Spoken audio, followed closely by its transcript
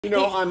You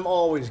know, I'm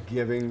always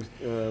giving,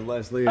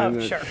 Leslie. Oh,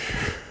 and, sure.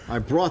 I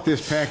brought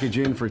this package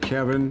in for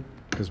Kevin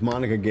because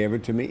Monica gave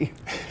it to me.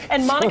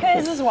 And Monica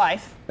is his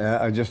wife.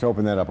 I just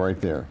opened that up right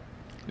there.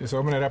 Just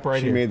open it up right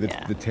She here. made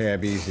the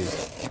tab easy.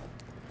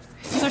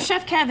 So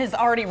Chef Kev has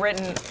already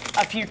written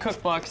a few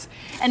cookbooks,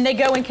 and they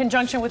go in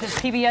conjunction with his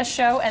PBS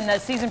show, and the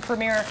season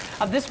premiere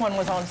of this one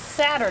was on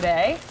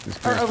Saturday,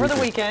 or over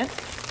the weekend.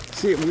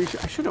 See,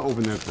 I should have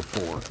opened that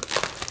before.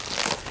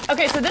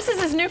 Okay, so this is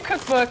his new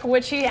cookbook,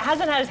 which he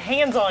hasn't had his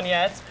hands on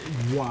yet.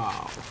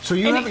 Wow. So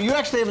you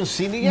actually haven't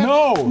seen it yet?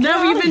 No.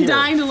 No, you've been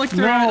dying to look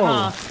through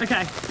it.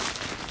 Okay.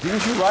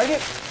 Didn't you write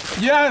it?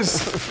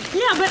 Yes.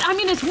 Yeah, but I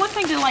mean, it's one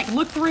thing to like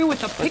look through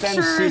with the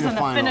pictures and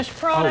the finished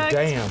product. Oh,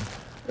 damn.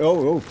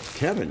 Oh,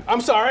 Kevin.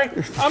 I'm sorry.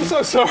 I'm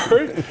so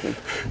sorry.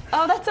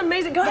 Oh, that's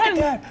amazing. Go ahead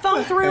and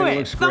thumb through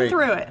it. Thumb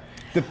through it.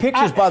 The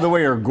pictures, by the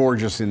way, are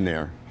gorgeous in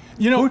there.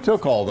 You know, who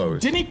took all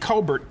those? Denny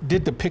Colbert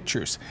did the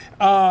pictures.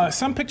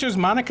 Some pictures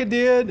Monica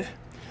did.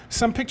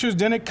 Some pictures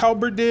Denny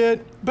Colbert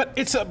did. But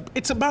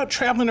it's about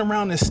traveling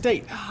around the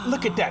state.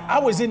 Look at that. I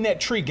was in that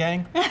tree,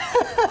 gang.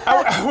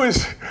 I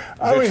was in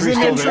that tree.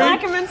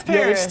 Plaquemines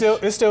Parish. Yeah,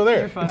 it's still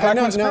there.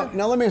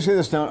 Now let me ask you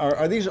this. Now,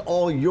 are these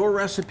all your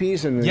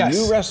recipes and Yes.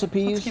 new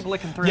recipes? Let's keep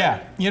looking through.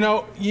 Yeah. You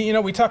know,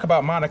 we talk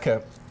about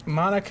Monica.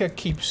 Monica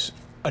keeps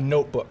a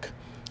notebook.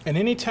 And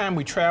anytime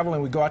we travel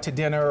and we go out to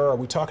dinner or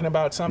we're talking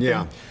about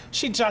something,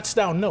 she jots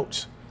down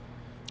notes.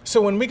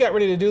 So when we got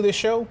ready to do this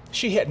show,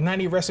 she had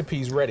 90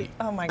 recipes ready.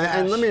 Oh my gosh.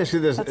 And let me ask you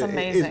this. That's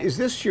amazing. Is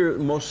this your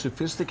most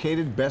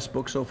sophisticated, best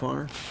book so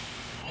far?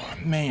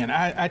 Man,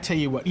 I tell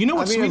you what. You know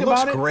what's sweet it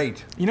about looks it?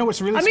 great. You know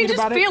what's really sweet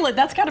about it? I mean, just feel it.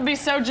 That's got to be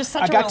just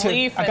such a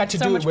relief I got to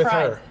and so do much it with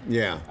pride. her.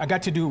 Yeah. I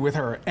got to do it with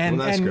her. And,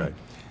 well, that's good.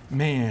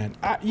 Man,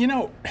 you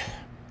know,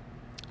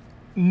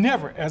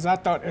 never, as I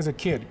thought as a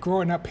kid,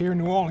 growing up here in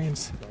New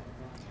Orleans,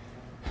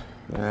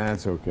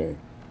 that's okay.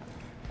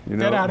 You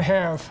know, that I'd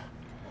have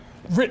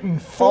written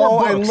 4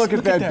 books. And look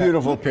at that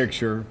beautiful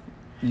picture.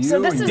 So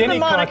this is the Denny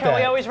caught Monica that.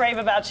 we always rave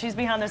about. She's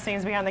behind the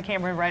scenes, behind the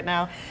camera right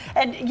now.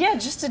 And yeah,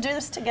 just to do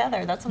this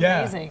together, that's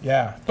amazing.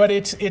 Yeah, but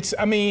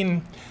I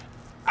mean,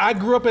 I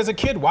grew up as a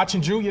kid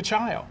watching Julia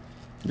Child.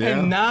 Yeah.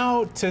 And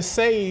now to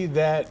say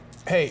that,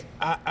 hey,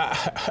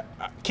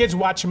 kids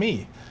watch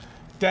me,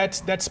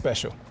 that's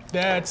special.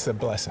 That's a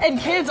blessing.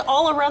 And kids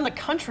all around the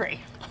country.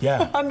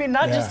 Yeah. I mean,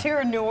 not just here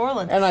in New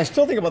Orleans. And I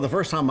still think about the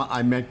first time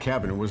I met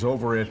Kevin. It was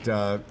over at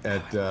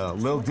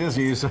Little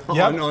Disney's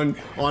on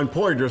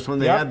Poydras when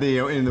they had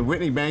in the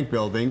Whitney Bank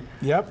building.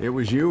 Yep. It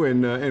was you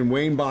and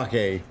Wayne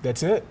Baquet.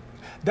 That's it.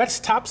 That's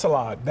top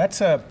salad.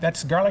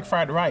 That's garlic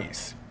fried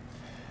rice.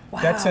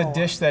 Wow. That's a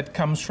dish that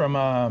comes from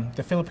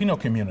the Filipino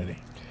community.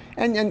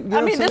 And you know,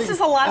 I mean, this is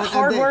a lot of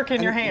hard work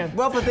in your hands.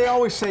 Well, but they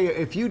always say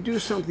if you do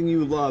something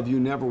you love, you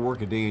never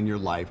work a day in your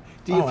life.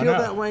 Do you feel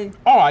that way?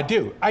 Oh, I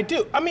do. I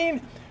do. I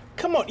mean,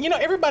 come on. You know,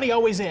 everybody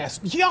always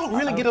asks, y'all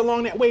really get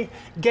along that way?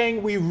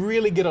 Gang, we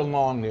really get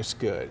along this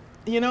good.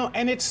 You know,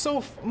 and it's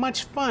so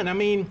much fun. I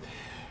mean,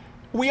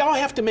 we all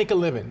have to make a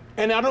living.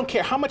 And I don't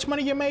care how much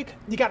money you make,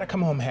 you got to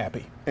come home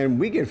happy. And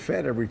we get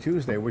fed every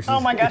Tuesday, which is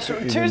oh my gosh,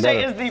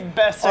 Tuesday is the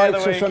best day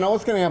of the week. So now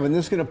what's going to happen?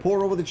 This is going to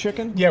pour over the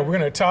chicken? Yeah, we're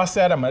going to toss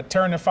that. I'm going to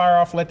turn the fire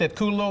off, let that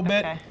cool a little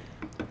bit.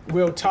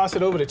 We'll toss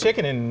it over the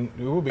chicken and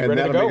we'll be ready to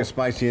go. And that'll make it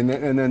spicy. And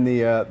then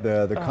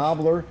the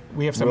cobbler.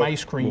 We have some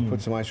ice cream. We'll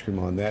put some ice cream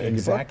on that. And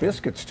you brought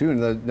biscuits too.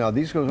 And now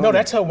these go on. No,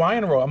 that's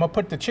Hawaiian roll. I'm going to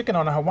put the chicken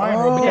on a Hawaiian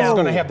roll because it's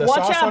going to have the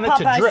sauce on it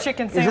to drip.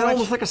 Chicken sandwich. Is that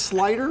almost like a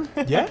slider?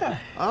 Yeah.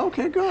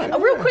 Okay, good.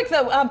 Real quick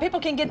though, people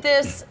can get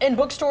this in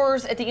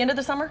bookstores at the end of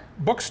the summer?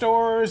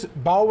 Bookstores,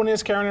 Baldwin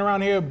is carrying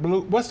around here.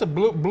 What's the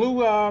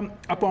blue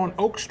up on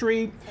Oak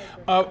Street?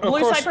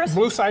 Cypress?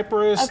 Blue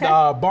Cypress,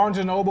 Barnes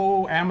 &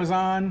 Noble,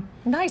 Amazon.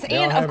 Nice,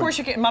 and of course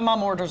my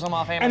mom orders them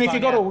off Amazon. And if you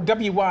go to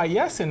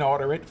WYS and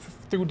order it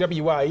through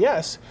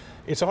WYS,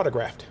 it's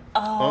autographed.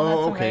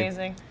 Oh, that's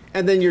amazing.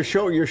 And then your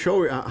show,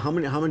 how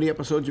many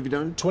episodes have you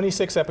done?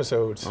 26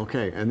 episodes.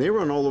 Okay, and they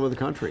run all over the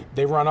country.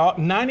 They run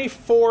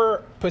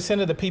 94%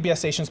 of the PBS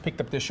stations picked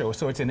up this show,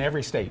 so it's in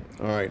every state.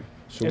 All right.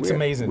 So it's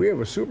amazing. We have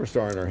a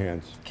superstar in our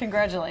hands.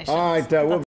 Congratulations. All right, we'll